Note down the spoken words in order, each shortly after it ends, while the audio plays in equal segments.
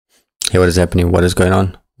Hey, what is happening? What is going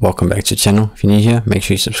on? Welcome back to the channel. If you're new here, make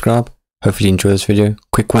sure you subscribe. Hopefully you enjoy this video.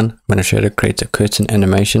 Quick one. I'm going to show you how to create a curtain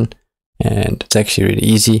animation, and it's actually really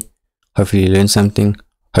easy. Hopefully you learn something.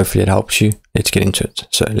 Hopefully it helps you. Let's get into it.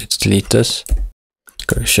 So let's delete this.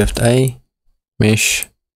 Go Shift A, Mesh,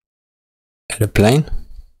 add a plane.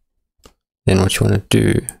 Then what you want to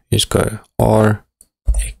do is go R,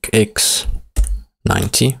 X,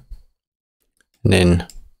 90. And then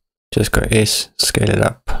just go S, scale it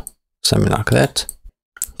up, something like that.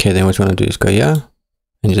 Okay, then what you want to do is go here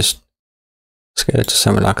and just scale it to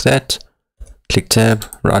something like that. Click tab,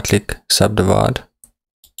 right click, subdivide,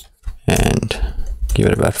 and give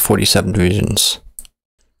it about 40 subdivisions.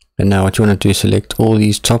 And now what you want to do is select all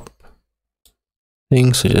these top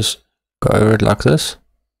things, so just go over it like this.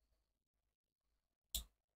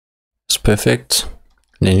 It's perfect.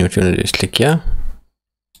 And then what you want to do is click here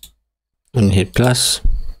and hit plus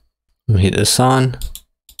and hit assign.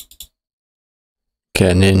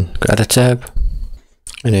 Okay, and then go add a tab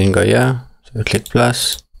and then go here, so click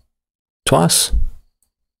plus twice and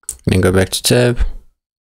then go back to tab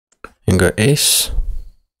and go S,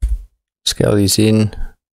 scale these in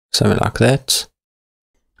something like that.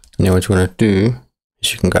 And then what you want to do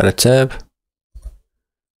is you can go to tab,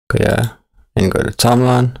 go here and go to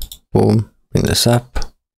timeline, boom, bring this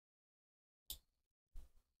up.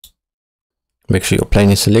 Make sure your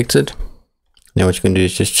plane is selected. Now what you can do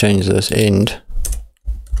is just change this end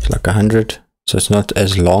to like 100, so it's not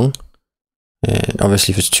as long. And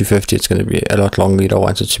obviously if it's 250, it's going to be a lot longer. You don't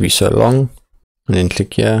want it to be so long. And then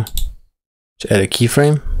click here to add a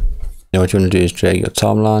keyframe. Now what you want to do is drag your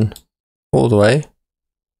timeline all the way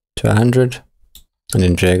to 100, and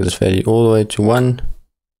then drag this value all the way to 1,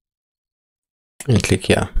 and click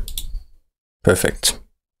here. Perfect.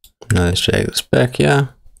 Now let's drag this back here.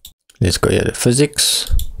 Let's go here to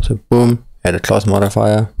physics. So boom, add a class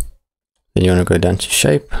modifier. Then you want to go down to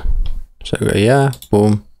shape. So go here,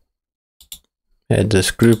 boom, add this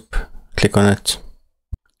group, click on it.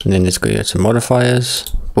 And then let's go here to modifiers,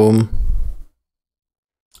 boom,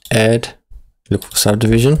 add, look for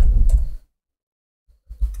subdivision.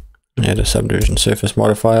 Add a subdivision surface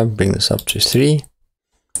modifier, bring this up to 3. And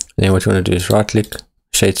then what you want to do is right click,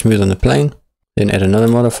 shade smooth on the plane. Then add another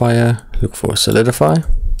modifier, look for solidify.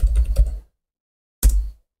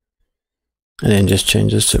 And then just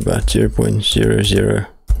change this to about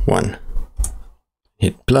 0.001.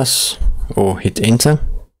 Hit plus or hit enter.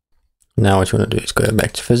 Now what you want to do is go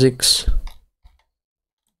back to physics,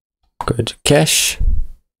 go to cache,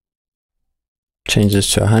 change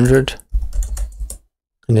this to 100,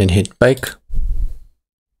 and then hit bake.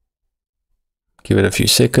 Give it a few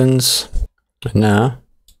seconds, and now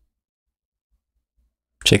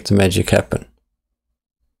check the magic happen.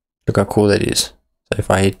 Look how cool that is. So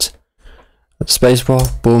if I hit the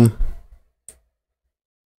spacebar, boom,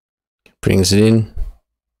 brings it in,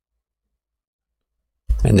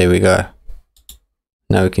 and there we go.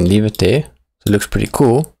 Now we can leave it there. So it looks pretty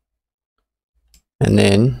cool. And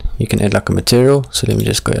then you can add like a material. So let me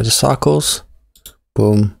just go to cycles,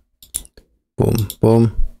 boom, boom,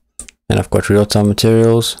 boom, and I've got real-time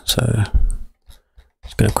materials. So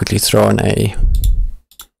just going to quickly throw in a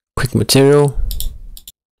quick material.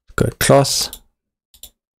 Go cloth,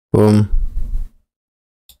 boom,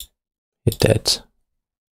 hit that,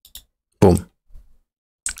 boom.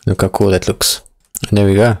 Look how cool that looks. And there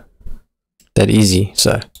we go. That easy.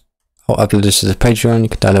 So I'll upload this to the Patreon. You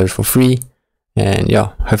can download it for free. And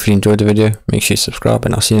yeah, hopefully you enjoyed the video. Make sure you subscribe,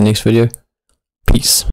 and I'll see you in the next video. Peace.